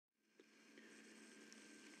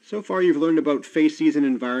So far you've learned about facies and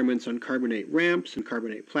environments on carbonate ramps and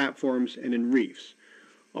carbonate platforms and in reefs.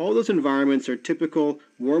 All those environments are typical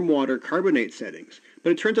warm water carbonate settings,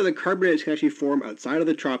 but it turns out that carbonates can actually form outside of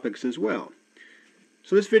the tropics as well.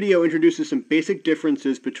 So this video introduces some basic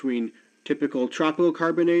differences between typical tropical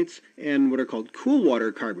carbonates and what are called cool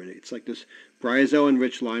water carbonates, like this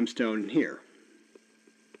bryozoan-rich limestone here.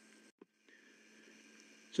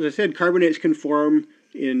 So as I said, carbonates can form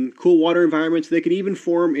in cool water environments. They can even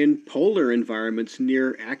form in polar environments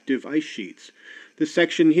near active ice sheets. This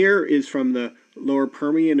section here is from the lower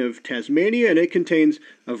Permian of Tasmania, and it contains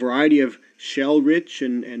a variety of shell-rich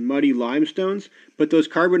and muddy limestones, but those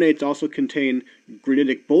carbonates also contain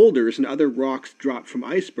granitic boulders and other rocks dropped from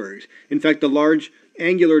icebergs. In fact, the large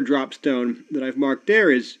angular dropstone that I've marked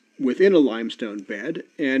there is within a limestone bed,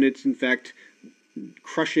 and it's in fact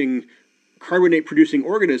crushing carbonate-producing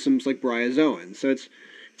organisms like bryozoans. So it's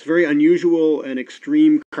a very unusual and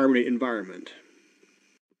extreme carbonate environment.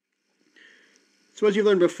 So as you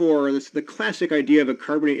learned before, the classic idea of a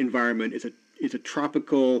carbonate environment is a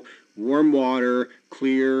tropical, warm water,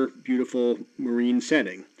 clear, beautiful marine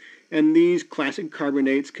setting. And these classic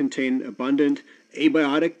carbonates contain abundant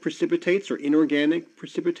abiotic precipitates or inorganic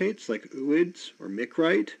precipitates like ooids or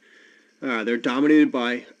micrite. They're dominated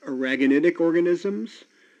by aragonitic organisms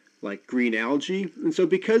like green algae. And so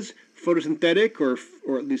because photosynthetic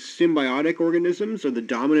or at least symbiotic organisms are the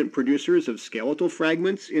dominant producers of skeletal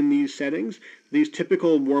fragments in these settings, these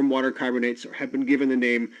typical warm water carbonates have been given the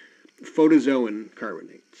name photozoan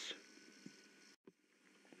carbonates.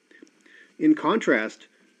 In contrast,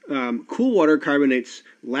 cool water carbonates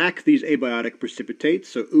lack these abiotic precipitates,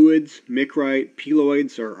 so ooids, micrite,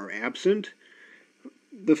 peloids are absent.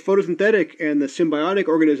 The photosynthetic and the symbiotic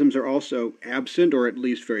organisms are also absent, or at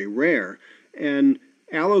least very rare, and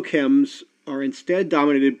allochems are instead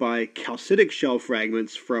dominated by calcitic shell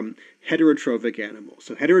fragments from heterotrophic animals.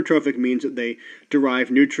 So heterotrophic means that they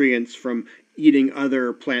derive nutrients from eating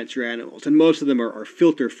other plants or animals, and most of them are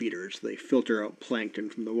filter feeders. They filter out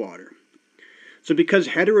plankton from the water. So because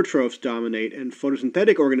heterotrophs dominate and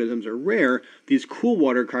photosynthetic organisms are rare, these cool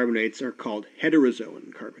water carbonates are called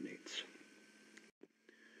heterozoan carbonates.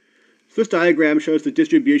 So this diagram shows the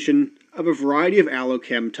distribution of a variety of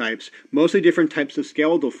allochem types, mostly different types of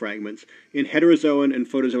skeletal fragments, in heterozoan and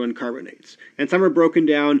photozoan carbonates. And some are broken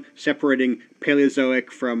down, separating Paleozoic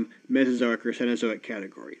from Mesozoic or Cenozoic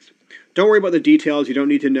categories. Don't worry about the details. You don't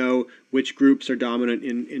need to know which groups are dominant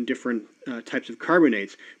in different types of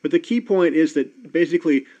carbonates. But the key point is that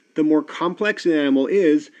basically the more complex an animal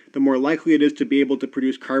is, the more likely it is to be able to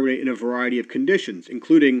produce carbonate in a variety of conditions,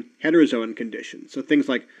 including heterozoan conditions. So things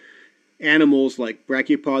like animals like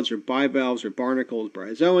brachiopods or bivalves or barnacles,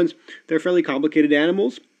 bryozoans, they're fairly complicated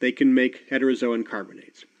animals. They can make heterozoan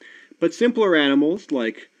carbonates. But simpler animals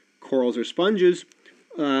like corals or sponges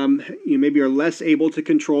maybe are less able to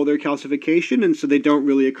control their calcification, and so they don't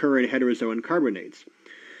really occur in heterozoan carbonates.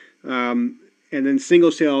 And then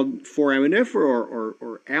single-celled foraminifera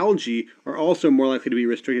or algae are also more likely to be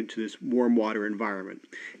restricted to this warm water environment.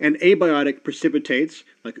 And abiotic precipitates,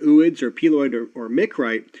 like ooids or peloid or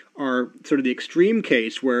micrite, are sort of the extreme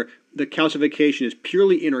case where the calcification is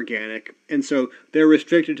purely inorganic, and so they're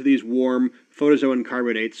restricted to these warm photozoan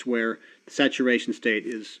carbonates where the saturation state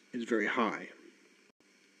is very high.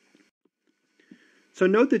 So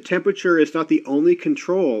note that temperature is not the only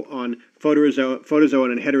control on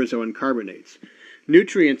photozoan and heterozoan carbonates.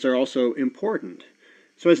 Nutrients are also important.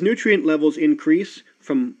 So as nutrient levels increase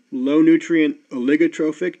from low nutrient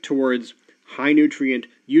oligotrophic towards high nutrient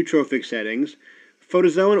eutrophic settings,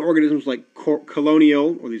 photozoan organisms like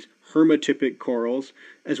colonial or these hermatypic corals,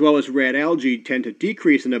 as well as red algae, tend to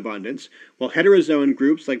decrease in abundance, while heterozoan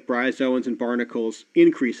groups like bryozoans and barnacles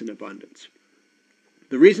increase in abundance.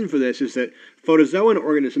 The reason for this is that photozoan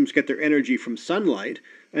organisms get their energy from sunlight,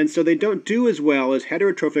 and so they don't do as well as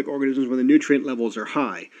heterotrophic organisms when the nutrient levels are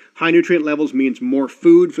high. High nutrient levels means more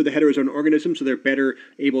food for the heterozoan organisms, so they're better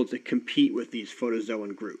able to compete with these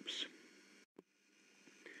photozoan groups.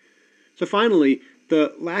 So finally,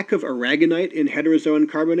 the lack of aragonite in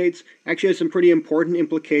heterozoan carbonates actually has some pretty important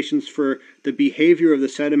implications for the behavior of the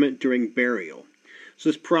sediment during burial.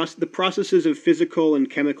 So the processes of physical and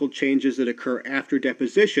chemical changes that occur after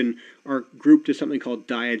deposition are grouped as something called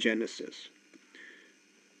diagenesis.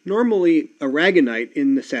 Normally, aragonite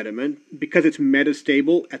in the sediment, because it's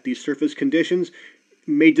metastable at these surface conditions,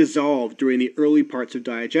 may dissolve during the early parts of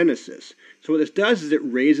diagenesis. So what this does is it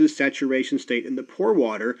raises saturation state in the pore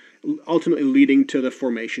water, ultimately leading to the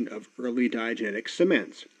formation of early diagenetic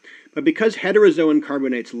cements. But because heterozoan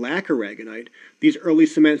carbonates lack aragonite, these early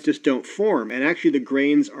cements just don't form, and actually the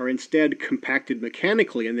grains are instead compacted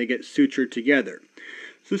mechanically and they get sutured together.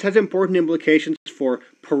 So this has important implications for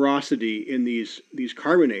porosity in these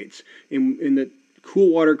carbonates. In the cool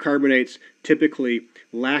water carbonates typically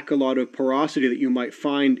lack a lot of porosity that you might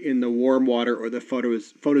find in the warm water or the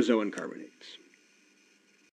photozoan carbonates.